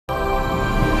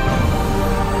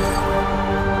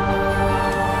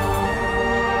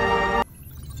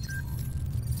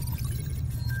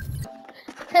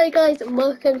guys, and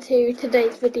welcome to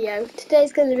today's video.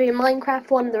 Today's going to be a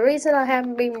Minecraft one. The reason I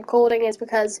haven't been recording is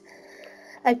because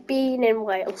I've been in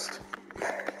Wales.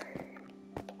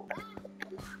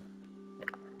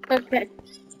 Okay.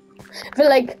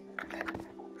 But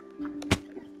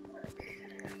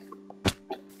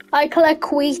I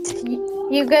collect wheat,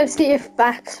 you go see a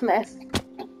blacksmith.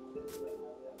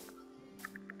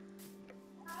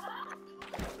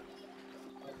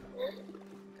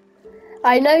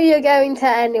 I know you're going to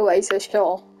anyway, so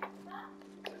sure.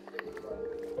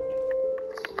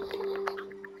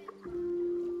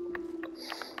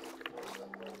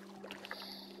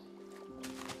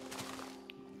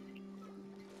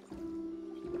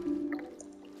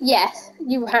 Yes,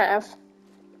 you have.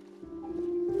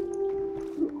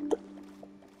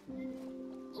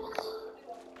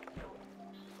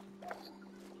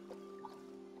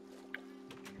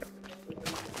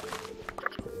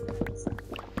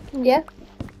 Yeah.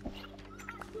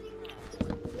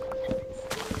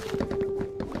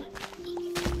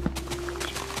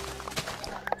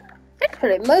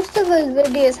 Actually, most of those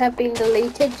videos have been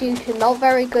deleted due to not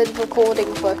very good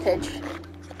recording footage.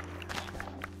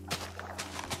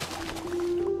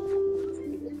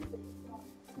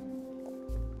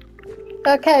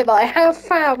 Okay, but I have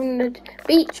found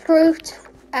beetroot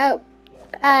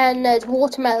and there's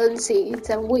watermelon seeds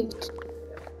and wheat.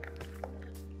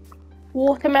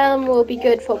 Watermelon will be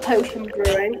good for potion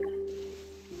brewing.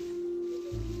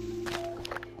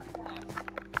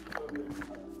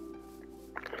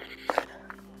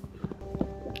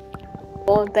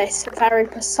 For this very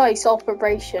precise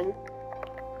operation.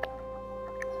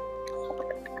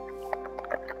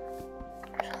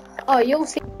 Oh, you'll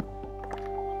see.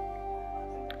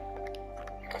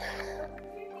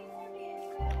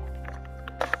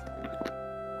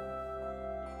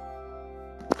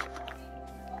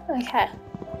 Okay.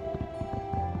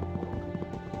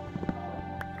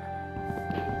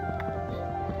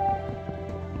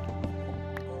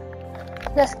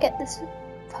 Let's get this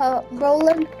part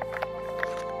rolling.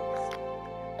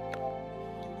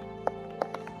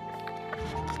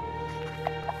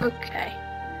 Okay.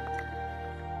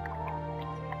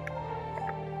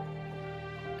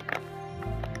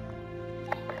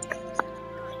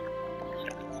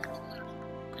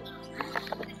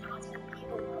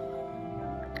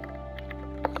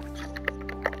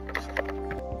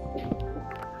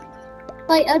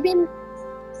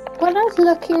 When I was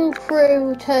looking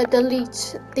through to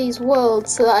delete these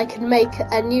worlds so that I can make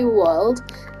a new world,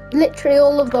 literally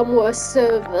all of them were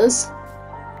servers.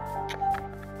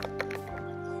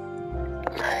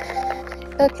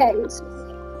 Okay.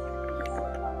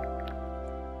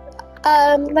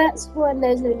 That's when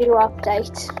there's a new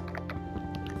update.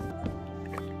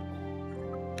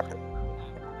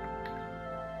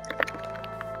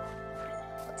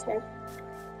 Okay.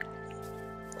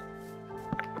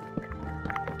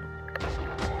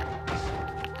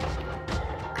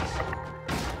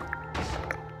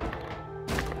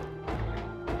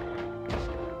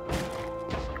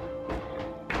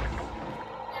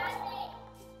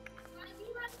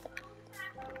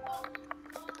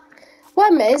 Wait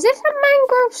a minute, is this a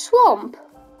mangrove swamp?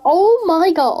 Oh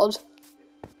my god.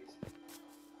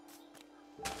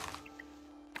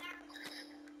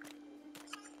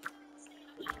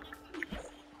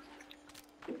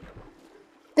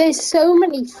 There's so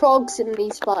many frogs in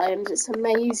these biomes, it's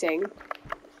amazing.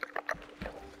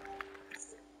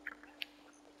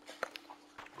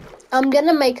 I'm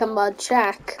gonna make a mud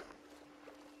shack.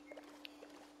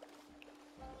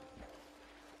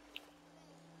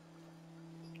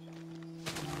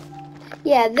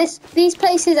 Yeah, these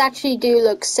places actually do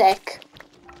look sick.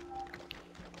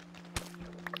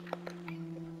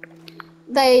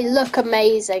 They look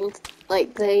amazing,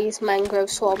 like these mangrove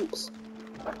swamps.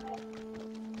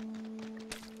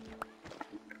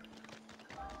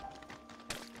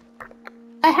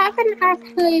 I haven't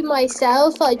actually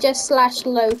myself, I just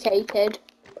 /located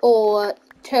or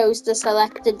chose the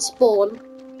selected spawn.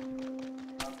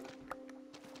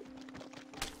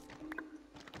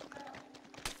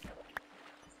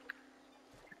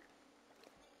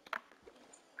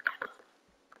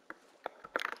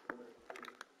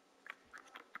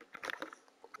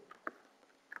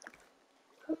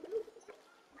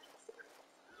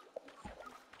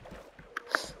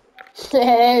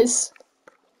 Yes.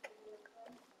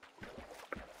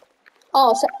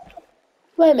 Oh, so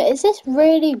wait a minute, is this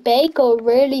really big or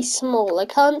really small? I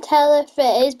can't tell if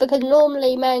it is because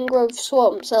normally mangrove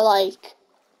swamps are like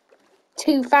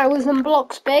 2,000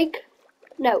 blocks big.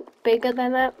 No, bigger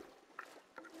than that.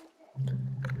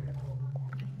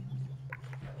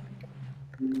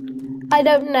 I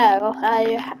don't know.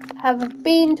 I Have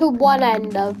been to one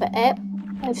end of it.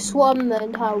 I've swum the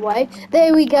entire way.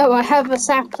 There we go, I have a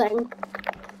sapling,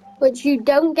 which you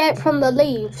don't get from the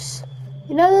leaves.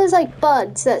 You know there's like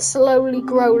buds that slowly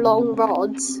grow long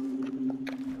rods?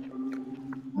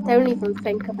 Don't even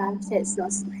think about it, it's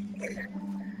just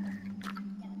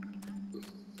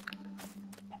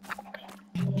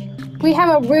we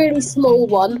have a really small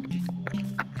one.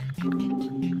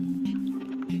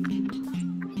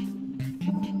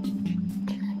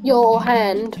 Your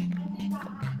hand.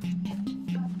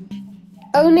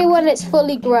 Only when it's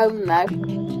fully grown though.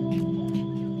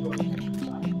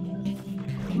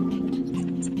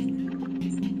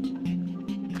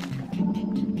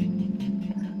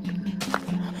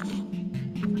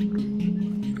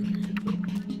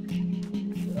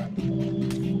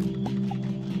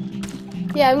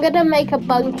 Yeah, I'm gonna make a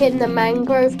bunk in the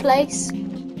mangrove place.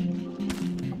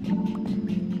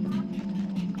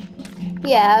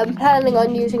 Yeah, I'm planning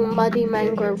on using muddy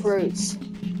mangrove roots.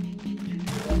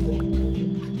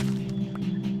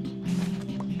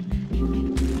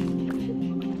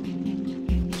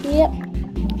 Yep.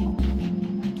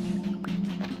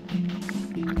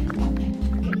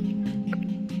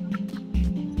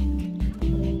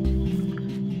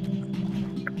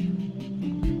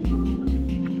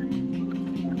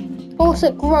 Also,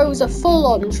 it grows a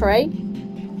full-on tree.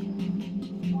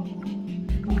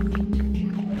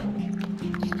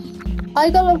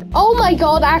 Oh my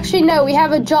god, actually no, we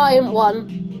have a giant one.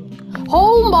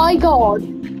 Oh my god.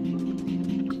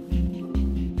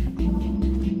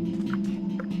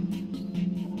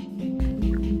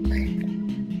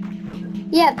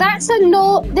 Yeah,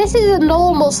 this is a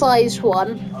normal sized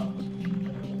one.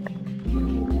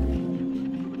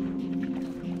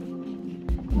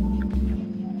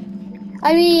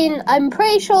 I mean, I'm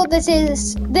pretty sure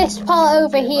this part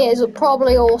over here is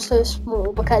probably also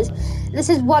small because this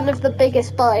is one of the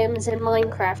biggest biomes in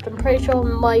Minecraft. I'm pretty sure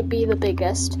it might be the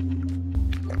biggest.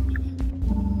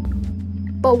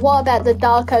 But what about the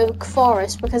dark oak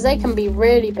forest? Because they can be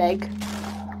really big.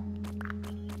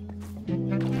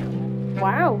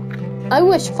 Wow. I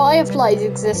wish fireflies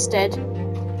existed.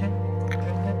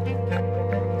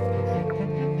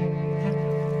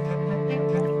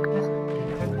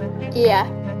 Yeah.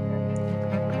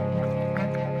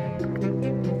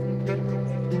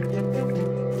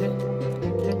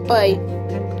 Wait.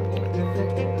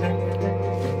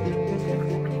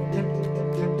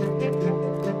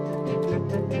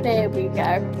 There we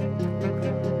go.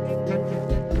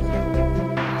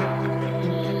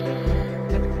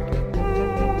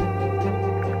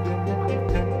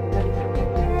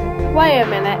 Wait a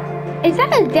minute. Is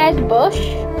that a dead bush?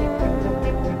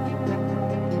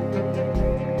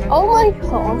 Oh my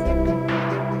god.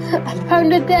 I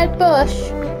found a dead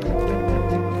bush.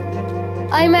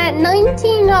 I'm at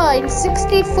 99,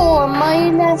 64,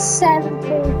 minus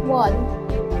 71.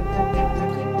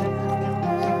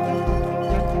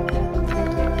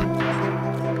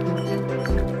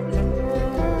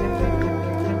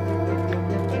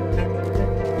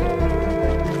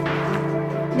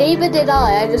 Neither did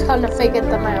I just kind of figured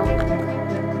them out.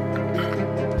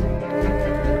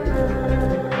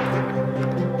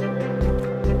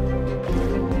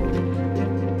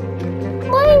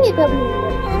 Wait a minute.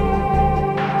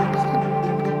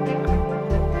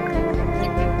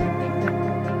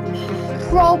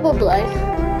 Probably.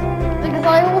 Because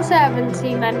I also haven't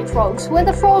seen any frogs. Where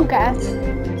the frog at?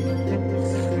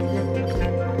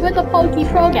 Where the pokey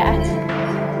frog at?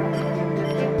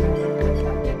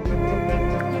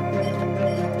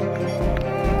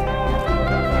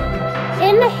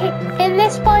 In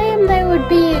this biome there would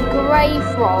be a grey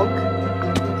frog.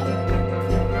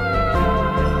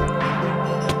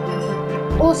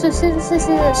 Also, since this is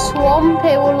a swamp,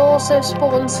 it will also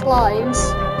spawn slimes.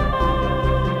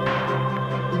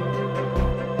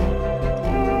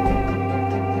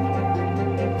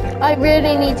 I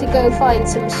really need to go find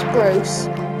some spruce.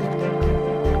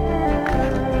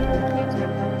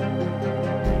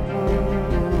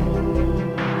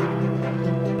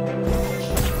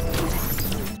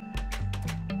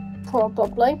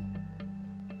 Probably.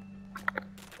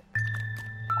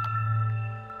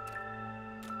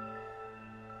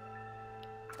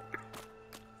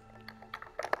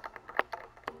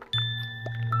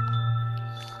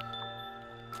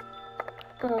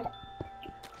 Oh.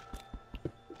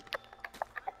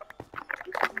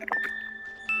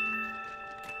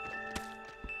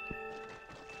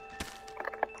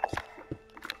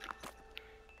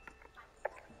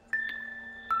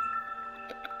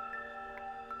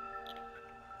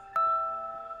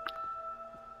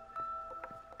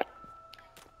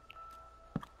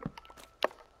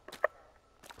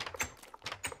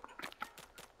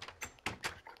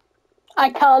 I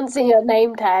can't see your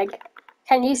name tag.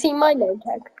 Can you see my name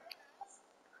tag?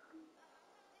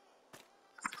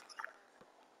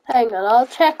 Hang on, I'll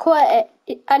check what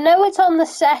it... I know it's on the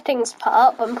settings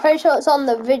part, but I'm pretty sure it's on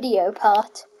the video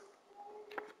part.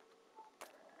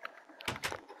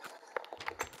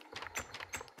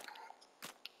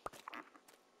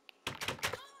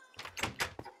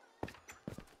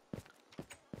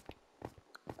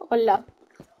 Hola.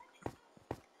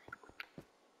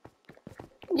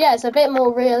 Yeah, it's a bit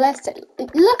more realistic.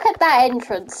 Look at that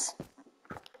entrance.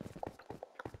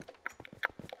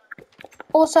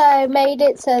 Also, I made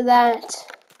it so that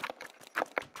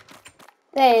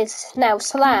there's now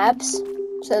slabs,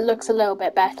 so it looks a little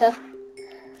bit better.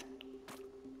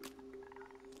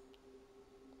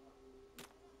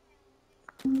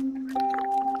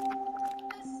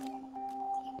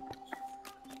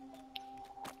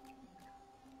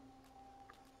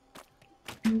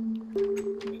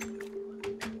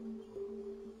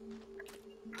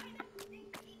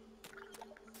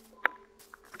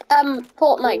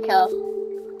 Fortnite car.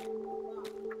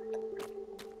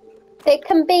 There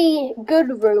can be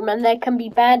good room and there can be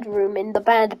bad room in the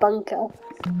bad bunker.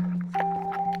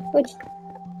 Which,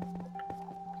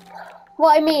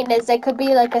 what I mean is there could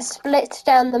be like a split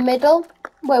down the middle,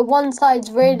 where one side's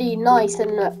really nice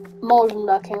and modern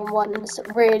looking and one's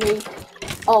really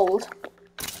old.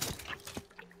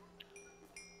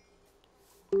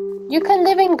 You can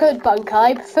live in good bunker,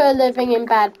 I prefer living in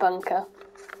bad bunker.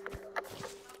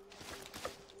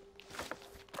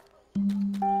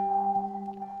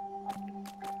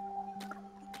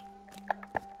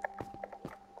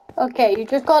 Okay, you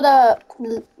just gotta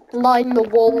line the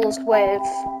walls with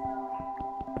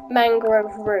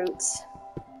mangrove roots.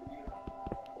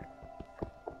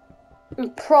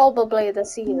 And probably the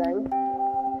ceiling.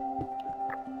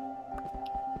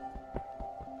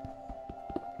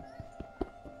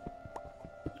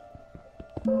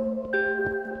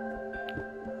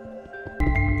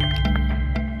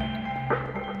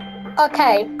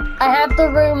 Okay, I have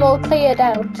the room all cleared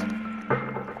out.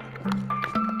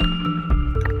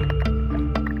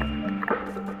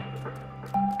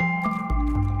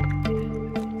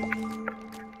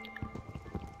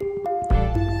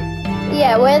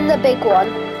 Yeah, we're in the big one.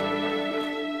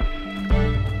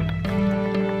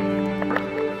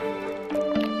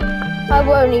 I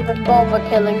won't even bother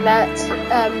killing that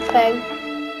thing.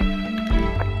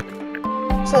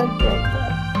 So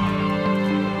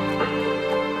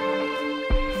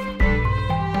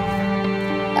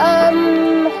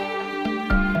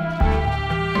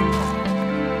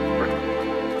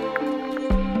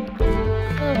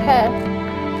okay.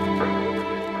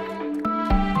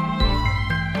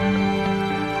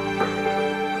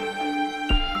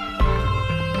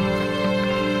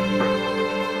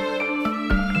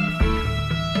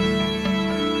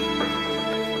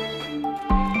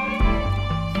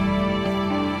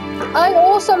 I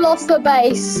also lost the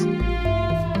base.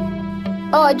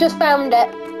 Oh, I just found it.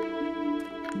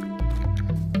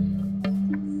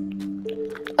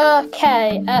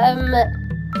 Okay,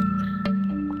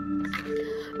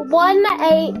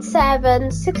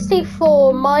 187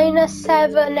 64 minus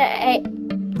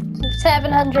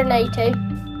 780.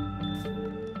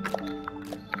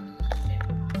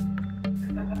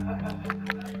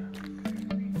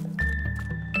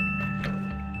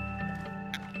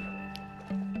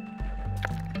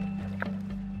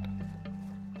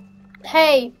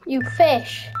 Hey, you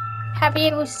fish. Have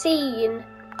you seen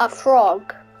a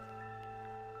frog?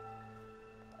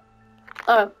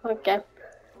 Oh, okay.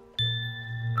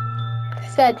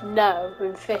 Said no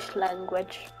in fish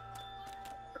language.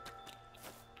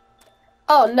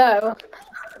 Oh no.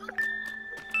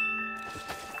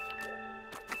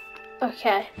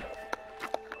 Okay.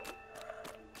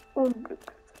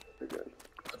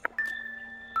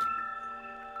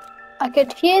 I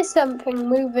could hear something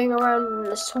moving around in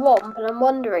the swamp and I'm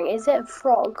wondering, is it a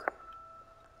frog?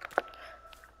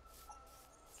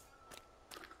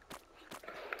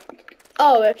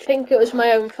 Oh, I think it was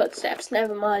my own footsteps,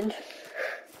 never mind.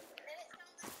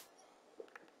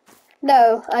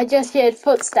 No, I just heard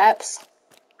footsteps.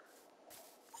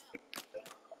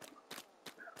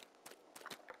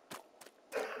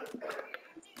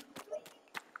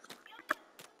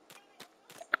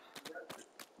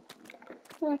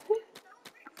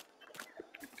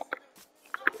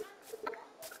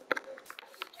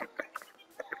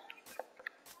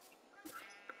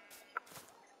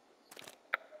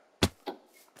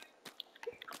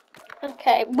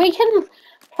 Okay, we can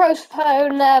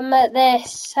postpone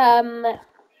this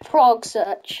frog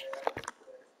search.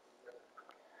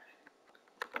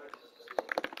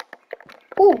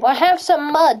 Ooh, I have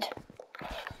some mud.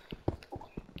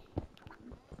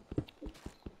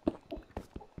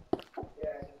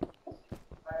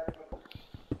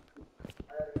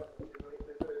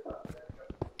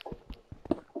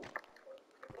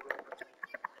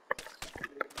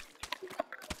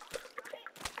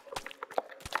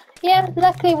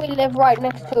 Luckily, we live right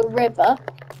next to a river.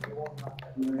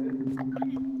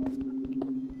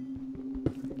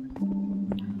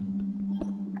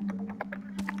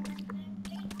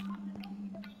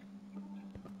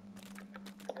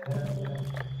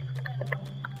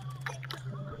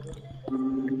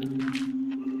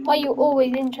 Why are you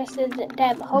always interested in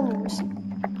damn homes?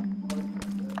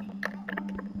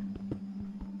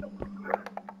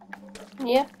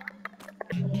 Yeah.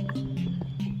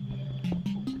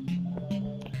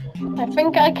 I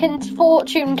think I can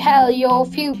fortune tell your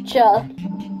future.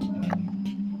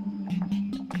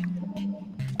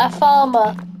 A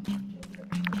farmer.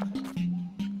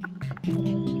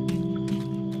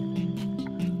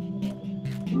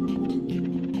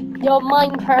 Your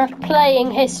Minecraft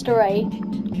playing history.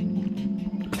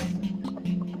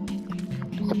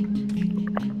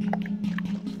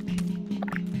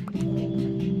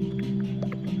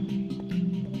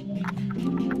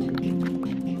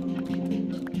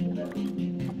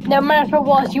 No matter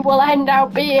what, you will end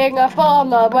up being a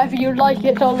farmer, whether you like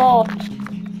it or not.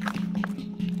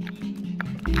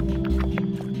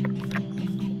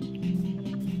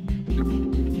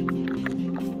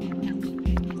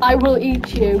 I will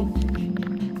eat you.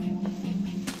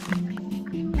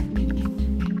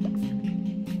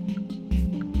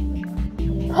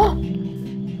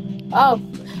 Oh,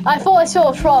 I thought I saw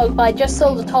a frog, but I just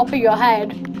saw the top of your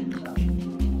head.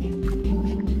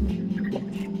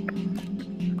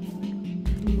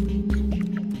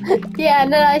 Yeah,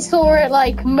 and then I saw it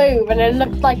like move, and it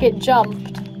looked like it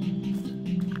jumped.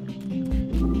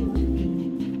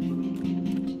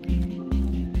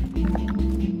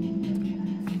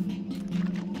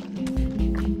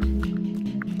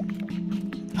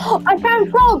 I found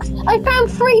frogs! I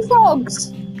found 3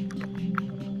 frogs!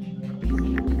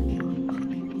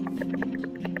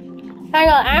 Hang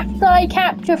on, after I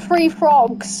capture 3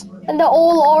 frogs, and they're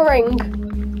all orange.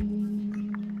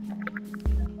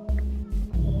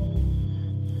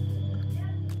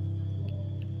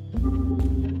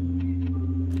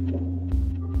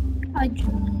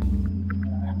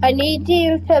 I need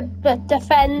you to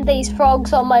defend these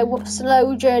frogs on my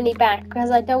slow journey back,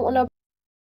 because I don't want to